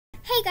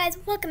Hey guys,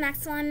 welcome back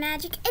to Slime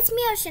Magic. It's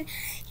me, Ocean.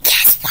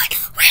 Guess what?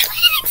 We're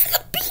leaving for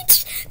the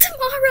beach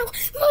tomorrow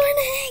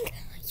morning.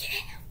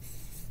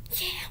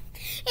 Yeah.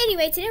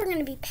 Anyway, today we're going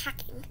to be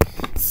packing.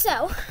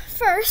 So,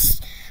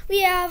 first,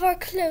 we have our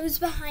clothes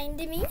behind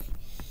me.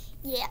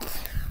 Yep.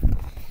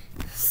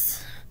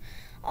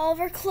 All of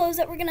our clothes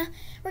that we're gonna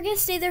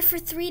stay there for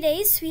 3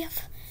 days. So we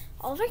have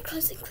all of our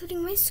clothes,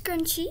 including my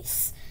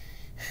scrunchies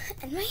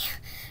and my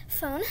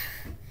phone.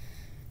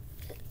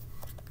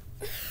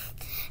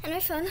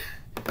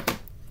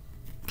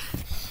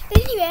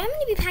 But anyway, I'm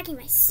going to be packing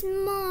my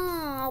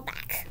small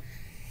bag.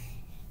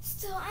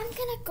 So I'm going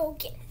to go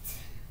get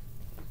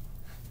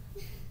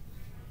it.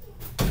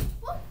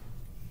 Whoa.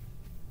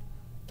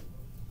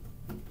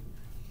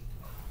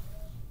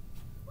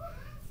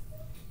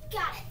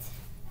 Got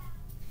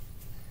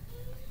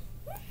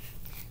it.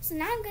 So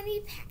now I'm going to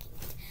be packing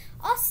it.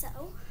 Also,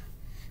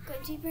 I'm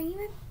going to be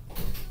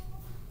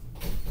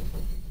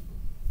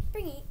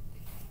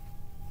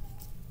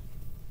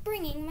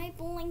bringing my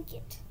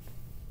blanket.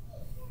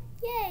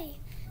 Yay!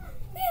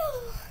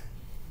 Whew.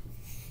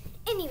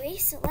 Anyway,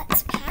 so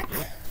let's pack.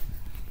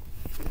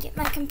 Get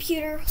my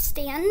computer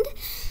stand.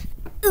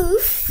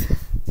 Oof.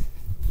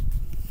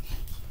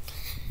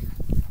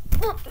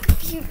 Oh,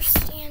 computer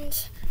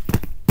stand.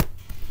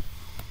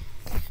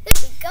 There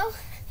we go.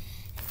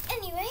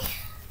 Anyway,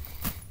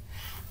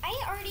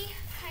 I already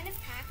kind of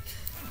packed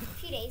a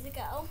few days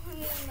ago.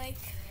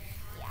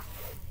 Yeah.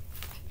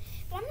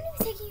 But I'm going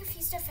to be taking a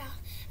few stuff out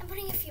and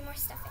putting a few more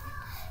stuff in.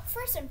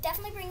 First, I'm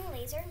definitely bringing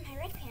Laser, my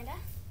red panda.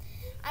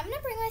 I'm going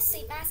to bring my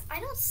sleep mask. I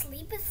don't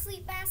sleep with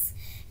sleep masks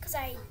because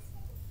I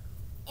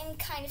am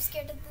kind of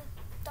scared of the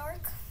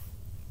dark.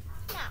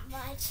 Not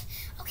much.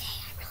 Okay,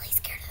 I'm really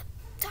scared of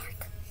the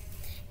dark.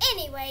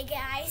 Anyway,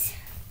 guys.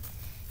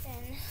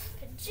 Then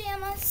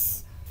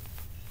pajamas,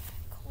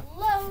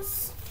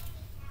 clothes.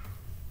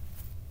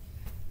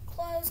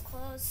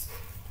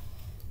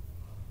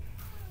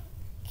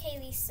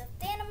 Kaylee's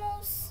stuffed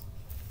animals.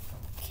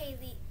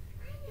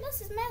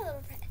 This is my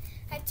little pet.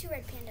 I have 2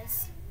 red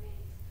pandas.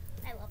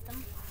 I love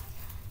them.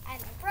 I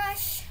have my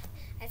brush.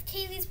 I have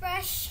Kaylee's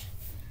brush.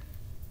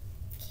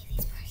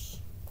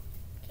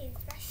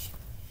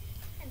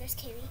 And there's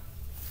Kaylee.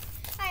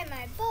 I have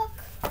my book.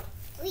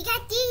 We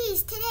got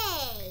these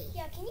today.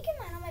 Yeah, can you get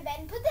mine on my bed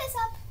and put this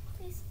up,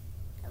 please?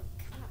 Oh,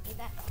 I don't need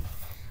that.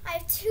 I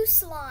have 2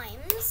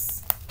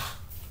 slimes.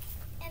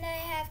 And I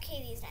have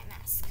Kaylee's night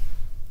mask.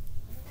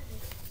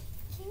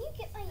 Can you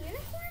get my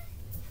unicorn?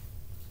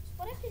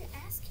 That's what I've been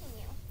asking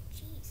you.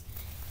 Jeez.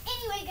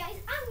 Anyway, guys,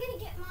 I'm going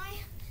to get my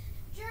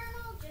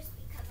journal just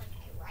because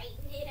I write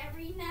in it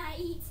every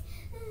night.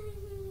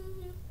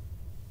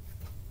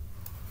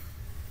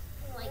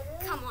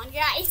 Come on,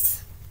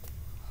 guys.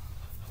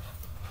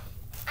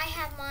 I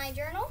have my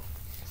journal.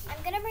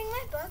 I'm going to bring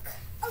my book.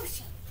 Oh,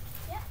 shit.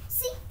 Yep.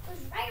 See? It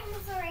was right on the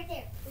floor right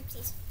there.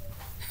 Oopsies.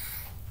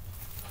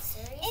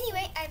 Seriously?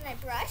 Anyway, I have my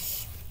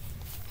brush.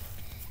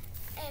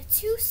 I have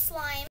 2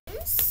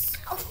 slimes.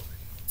 Oh,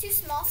 2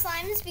 small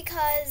slimes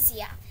because,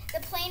 yeah, the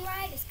plane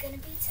ride is going to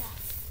be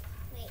tough.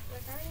 Wait,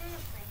 we're going on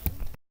a plane?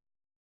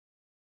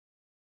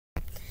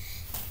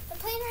 The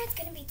plane ride's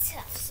going to be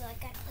tough, so I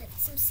got to play with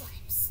some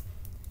slimes.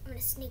 I'm going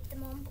to sneak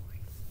them on board.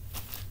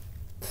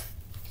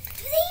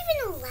 Do they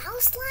even allow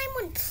slime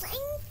when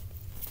playing?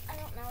 I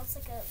don't know. It's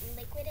like a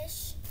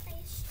liquidish.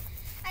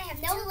 I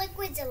have no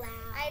liquids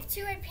allowed. I have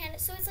 2 red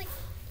pandas, so it's like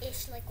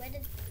ish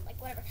liquid, like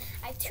whatever.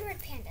 I have 2 red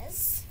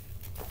pandas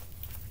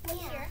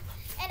here,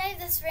 and I have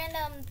this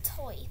random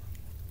toy.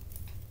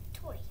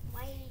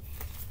 Why?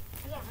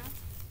 Yeah.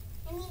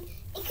 I mean,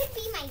 it could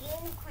be my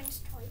unicorn's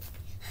toy.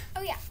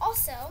 Oh yeah.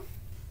 Also,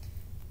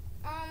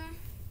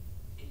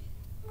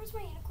 where's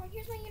my unicorn?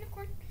 Here's my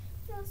unicorn.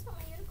 No, it's not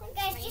my unicorn.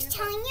 Guys, just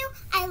telling you,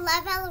 I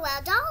love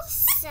LOL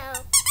dolls,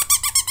 so.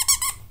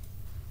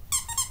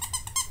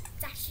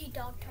 It's actually a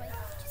dog toy.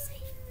 Just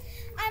saying.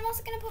 I'm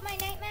also gonna put my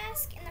night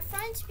mask in the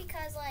front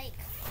because, like,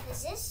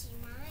 Is this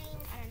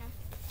mine? I don't know.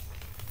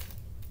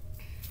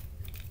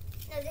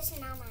 No, this is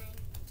not mine.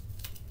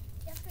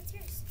 Yep, that's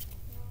yours.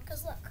 No.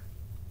 Cause look.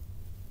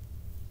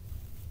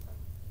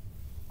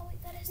 Oh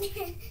wait, that is.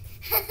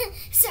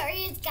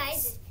 Sorry, it's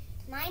guys.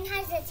 Mine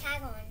has a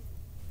tag on.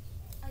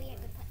 Oh yeah,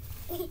 good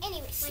point.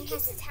 Anyway, she Mine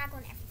keeps has a tag on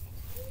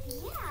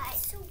everything. Yeah,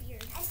 It's so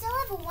weird. I still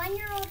have a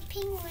 1-year-old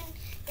penguin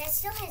that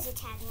still has a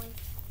tag on.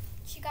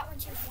 She got when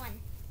she was 1.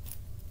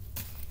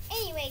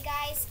 Anyway,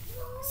 guys,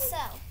 so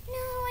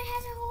No, it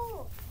has a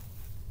hole.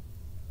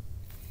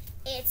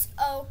 it's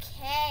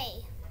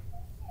okay.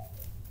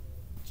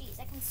 Jeez,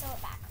 I can sew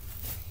it back.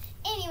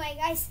 Anyway,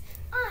 guys,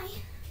 I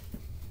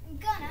am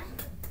gonna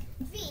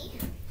be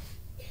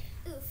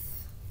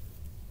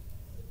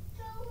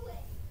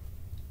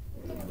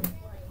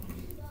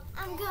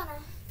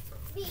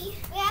We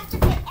have to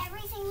fit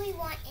everything we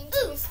want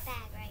into this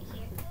bag right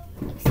here.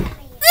 Except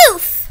my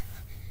Oof!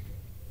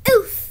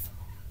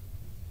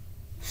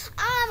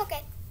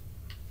 Okay.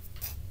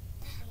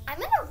 I'm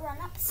gonna run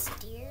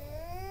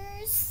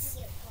upstairs.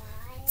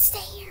 Stay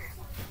here.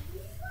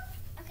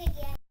 Okay,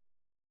 yeah.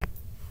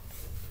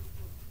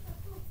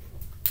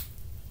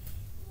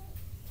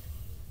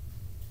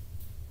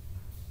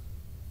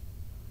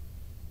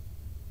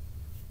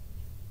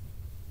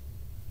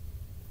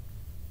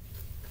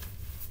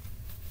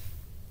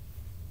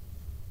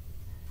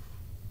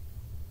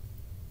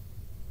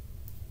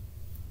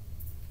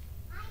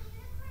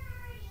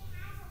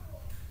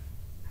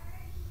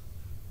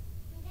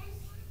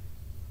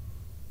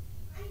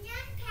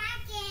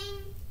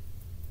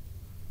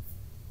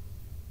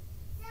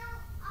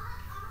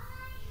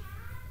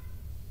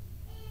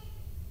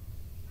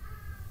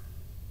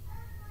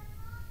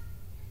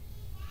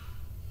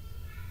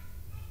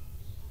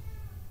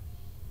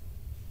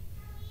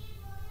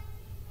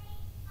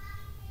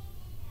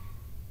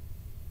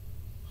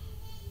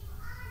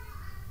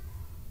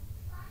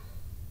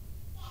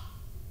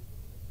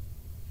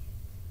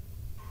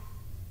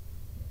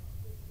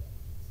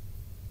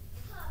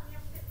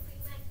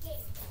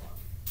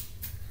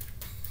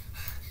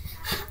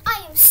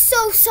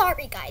 so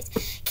sorry, guys.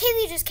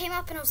 Kaylee just came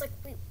up and I was like,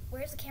 wait,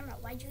 where's the camera?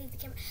 Why'd you leave the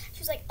camera? She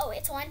was like, oh,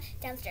 it's on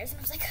downstairs. And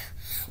I was like,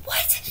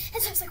 what?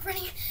 And so I was like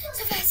running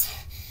so fast.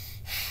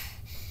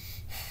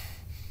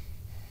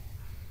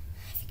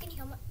 If you can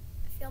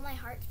feel my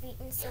heart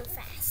beating so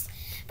fast.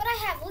 But I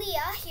have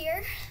Leah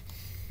here.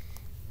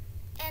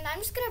 And I'm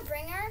just going to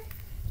bring her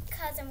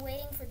because I'm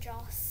waiting for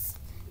Joss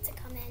to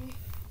come in.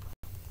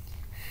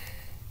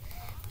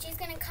 She's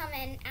going to come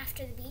in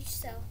after the beach,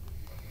 so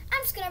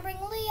I'm just going to bring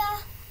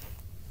Leah.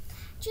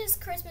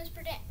 Just Christmas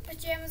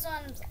pajamas on.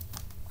 I was like,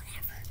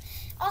 whatever.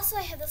 Also,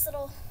 I have this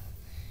little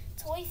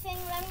toy thing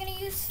that I'm going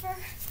to use for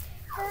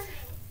her.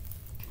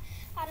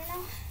 I don't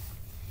know.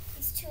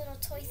 These two little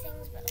toy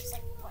things, but I was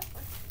like,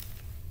 whatever.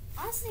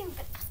 Honestly, I'm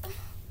good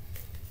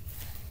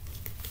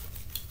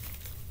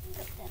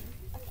with them.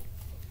 Okay.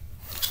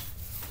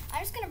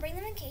 I'm just going to bring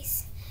them in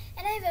case.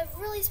 And I have a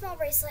really small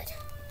bracelet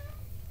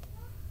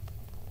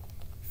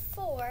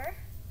for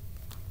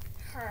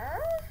her.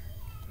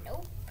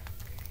 Nope.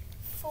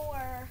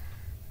 For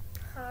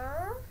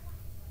her.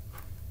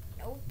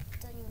 Nope.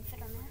 Doesn't even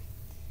fit on there.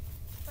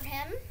 For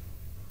him.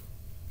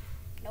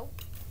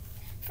 Nope.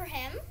 For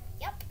him.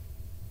 Yep.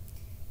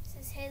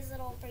 This is his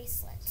little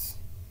bracelet.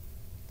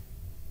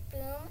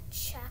 Boom.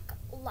 Check.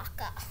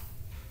 Laka.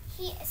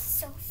 He is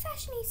so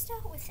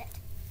fashionista with it.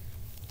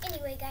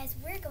 Anyway, guys,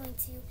 we're going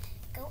to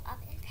go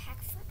up and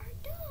pack for our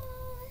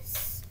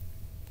dolls.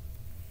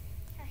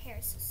 Her hair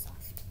is so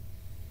soft.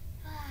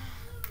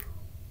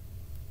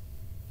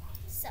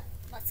 So,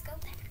 let's go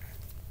pack.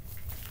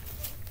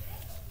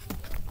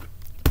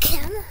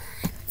 Come on,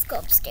 let's go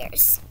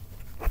upstairs.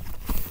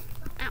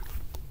 Ow.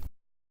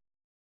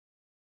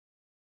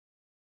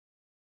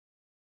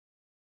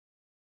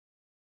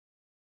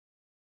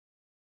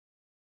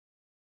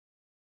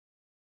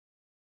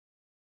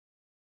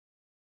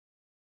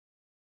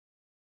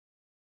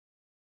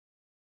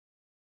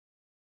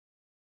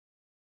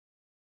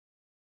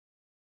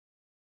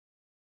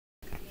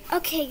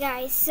 Okay,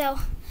 guys, so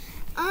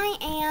I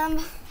am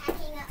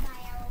Packing up my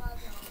LOL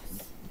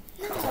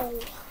dolls. no.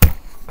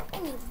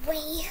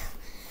 Anyway,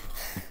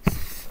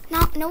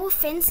 no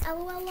offense,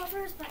 LOL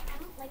lovers, but I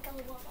don't like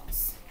LOL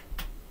dolls.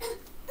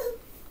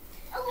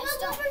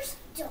 LOL lovers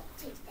don't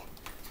take them.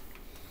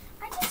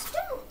 I just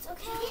don't.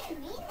 Okay. You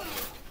didn't mean that.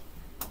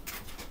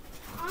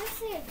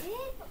 Honestly, I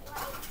did, but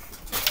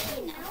like,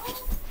 you know.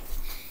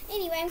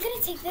 Anyway, I'm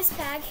gonna take this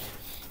bag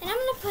and I'm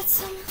gonna put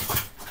some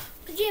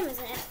pajamas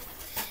in it.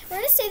 We're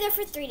gonna stay there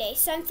for 3 days,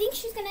 so I think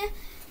she's gonna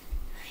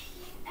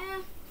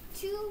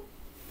 2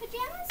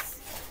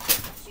 pajamas.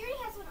 She already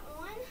has one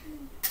on.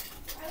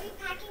 Are we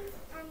packing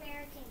our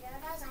American Girl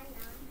dolls? I'm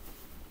not.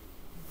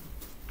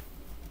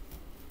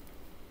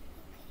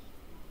 Okay.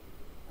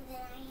 Well,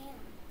 then I am.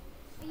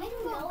 I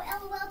don't know.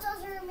 LOL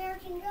dolls are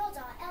American Girl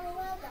dolls.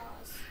 LOL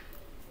dolls.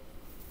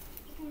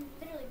 You can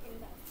literally bring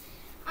both.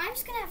 I'm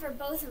just gonna have her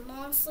both in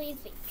long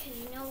sleeves because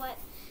you know what?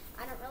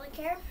 I don't really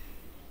care.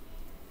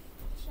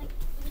 She's like,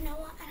 you know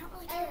what? I don't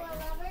really care. LOL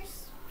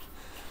lovers.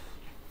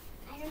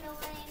 I don't know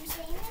why I'm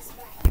saying this,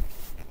 but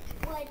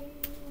why am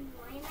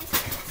I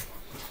saying this?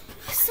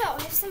 So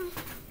I have some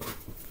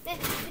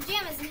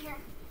pajamas in here.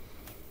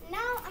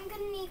 Now I'm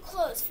gonna need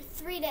clothes for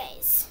 3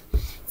 days.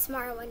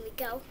 Tomorrow when we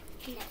go,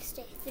 the next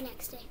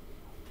day.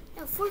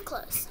 No, 4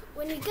 clothes.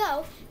 When we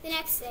go, the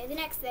next day.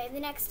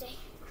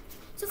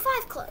 So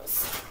 5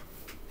 clothes.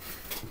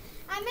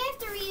 I may have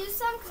to reuse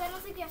some because I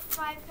don't think we have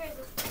 5 pairs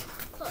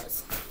of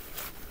clothes.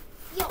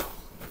 Yo.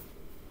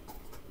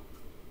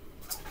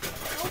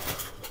 Nope.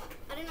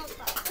 I didn't know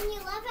that. And you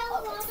love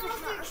LOL dolls,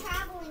 they're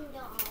traveling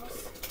dolls.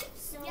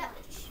 So Yep.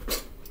 much.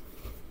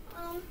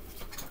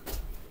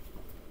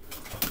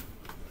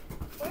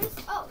 Where's,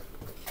 oh.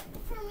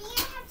 For me, I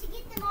have to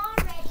get them all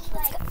ready. Let's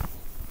Like, go.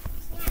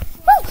 snacks.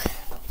 Woo!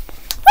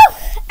 Woo!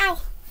 Ow!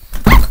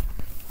 Ow!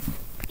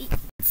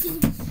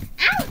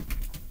 Ow!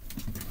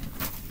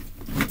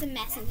 It's a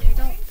mess in here.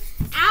 Don't.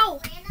 Ow!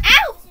 Random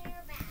Ow! things in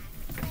her bag.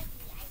 Like,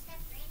 I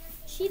stuffed random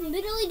things. She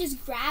literally just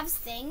grabs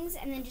things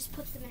and then just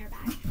puts them in her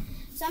bag.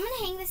 So I'm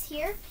gonna hang this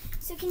here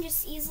so it can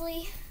just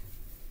easily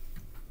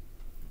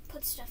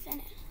put stuff in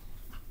it.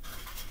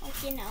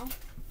 Like, you know.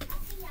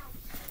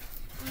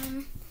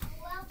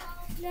 LOL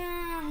dolls. La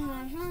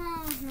la la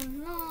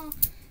la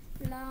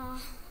la.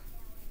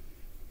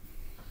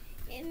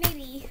 It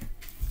maybe.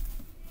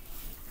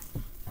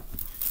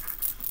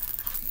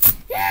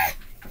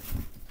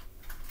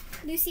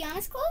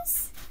 Luciana's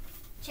clothes?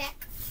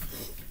 Check.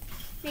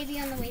 Maybe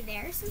on the way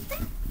there or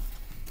something?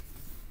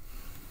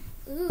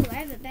 Ooh, I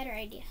have a better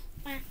idea.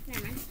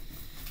 Never mind.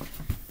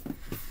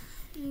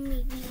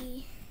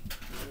 Maybe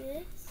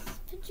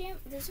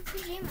those are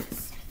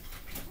pajamas.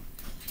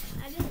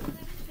 I didn't know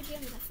they were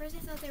pajamas. At first I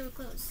thought they were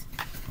clothes.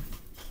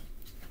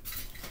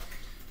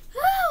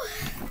 Woo!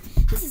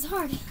 This is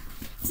hard.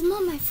 I'm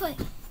on my foot.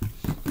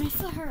 My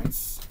foot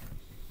hurts.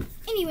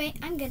 Anyway,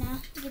 I'm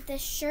gonna get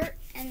this shirt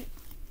and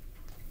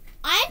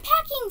I'm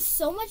packing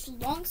so much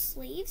long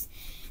sleeves.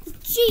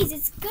 Jeez,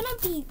 it's gonna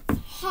be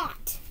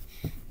hot.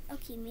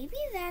 Okay, maybe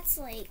that's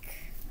like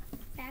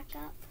back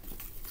up.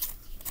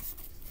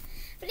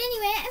 But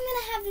anyway, I'm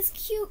gonna have this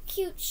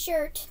cute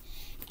shirt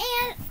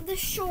and the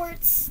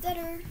shorts that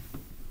are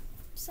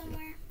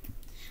somewhere.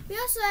 We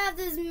also have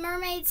these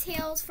mermaid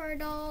tails for our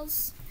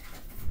dolls.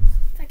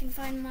 If I can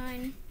find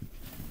mine.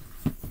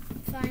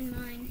 Find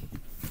mine.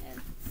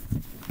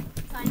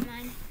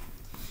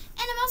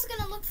 And I'm also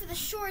gonna look for the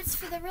shorts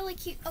for the really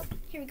cute. Oh,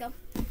 here we go.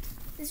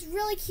 This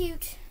really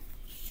cute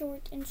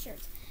short and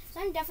shirts. So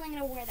I'm definitely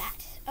gonna wear that.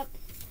 Oh,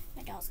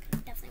 my doll's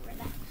gonna definitely wear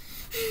that.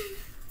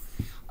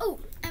 Oh,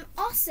 I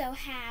also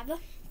have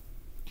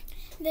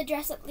the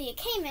dress that Leah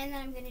came in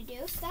that I'm gonna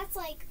do. So that's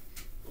like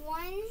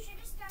 1,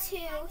 2,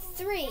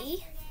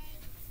 3.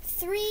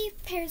 3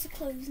 pairs of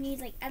clothes.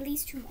 Need like at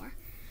least 2 more.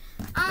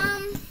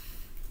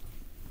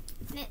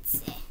 Let's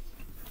see.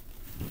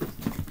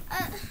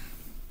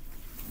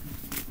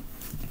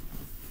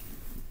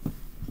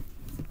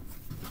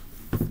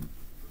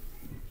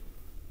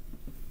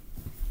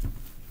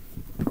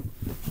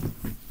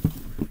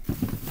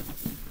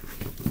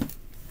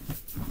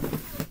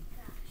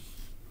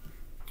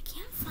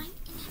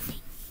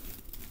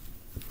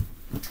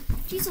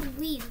 Jeez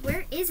Louise,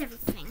 where is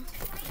everything?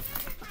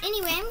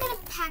 Anyway, I'm going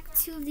to pack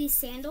 2 of these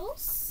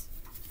sandals.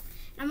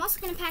 And I'm also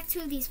going to pack 2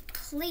 of these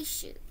play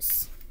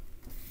shoes.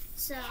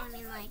 So, I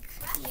mean, like,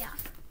 yeah.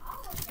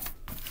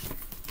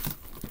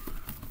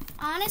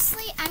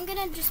 Honestly, I'm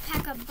going to just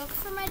pack a book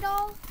for my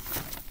doll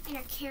and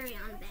a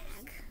carry-on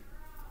bag.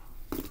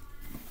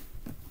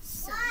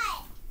 So.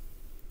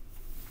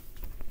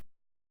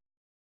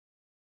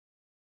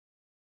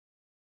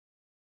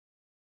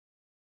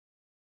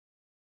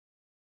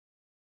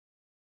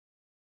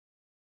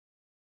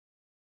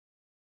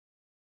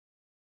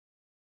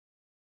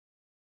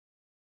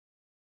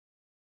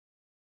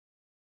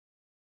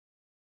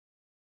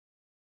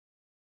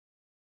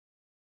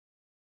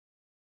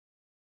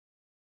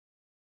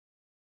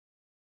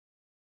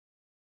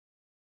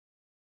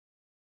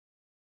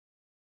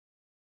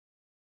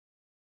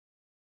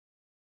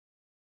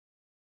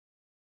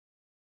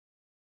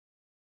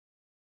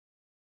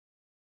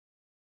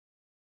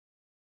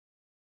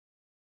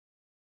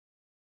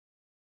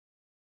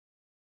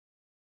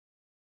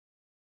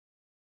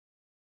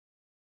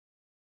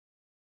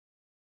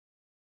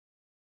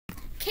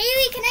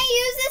 Kaylee, can I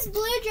use this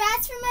blue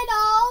dress for my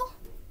doll?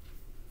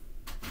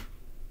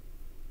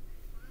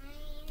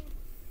 Fine.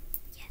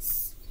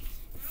 Yes.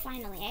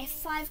 Finally, I have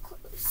 5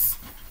 clothes.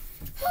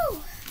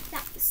 Whew,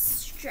 that was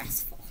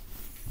stressful.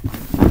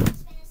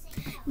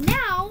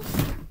 Now,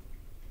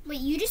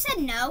 wait, you just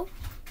said no?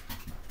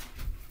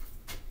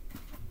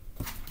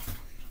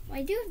 Well,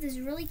 I do have this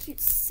really cute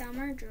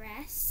summer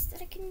dress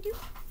that I can do.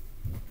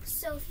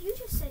 So if you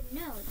just said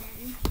no,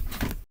 then...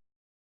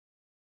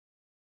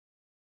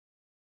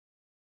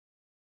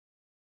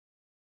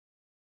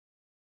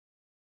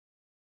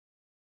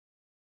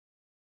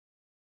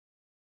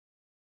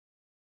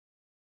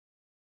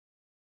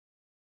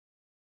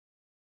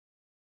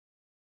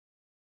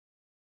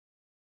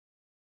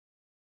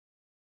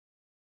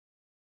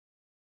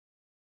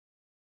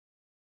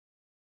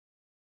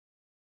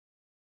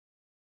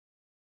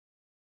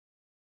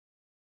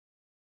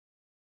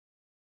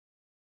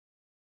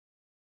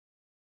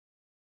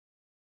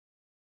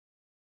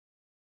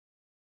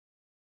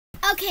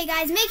 Okay,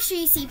 guys, make sure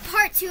you see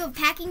part 2 of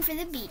Packing for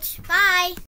the Beach. Bye!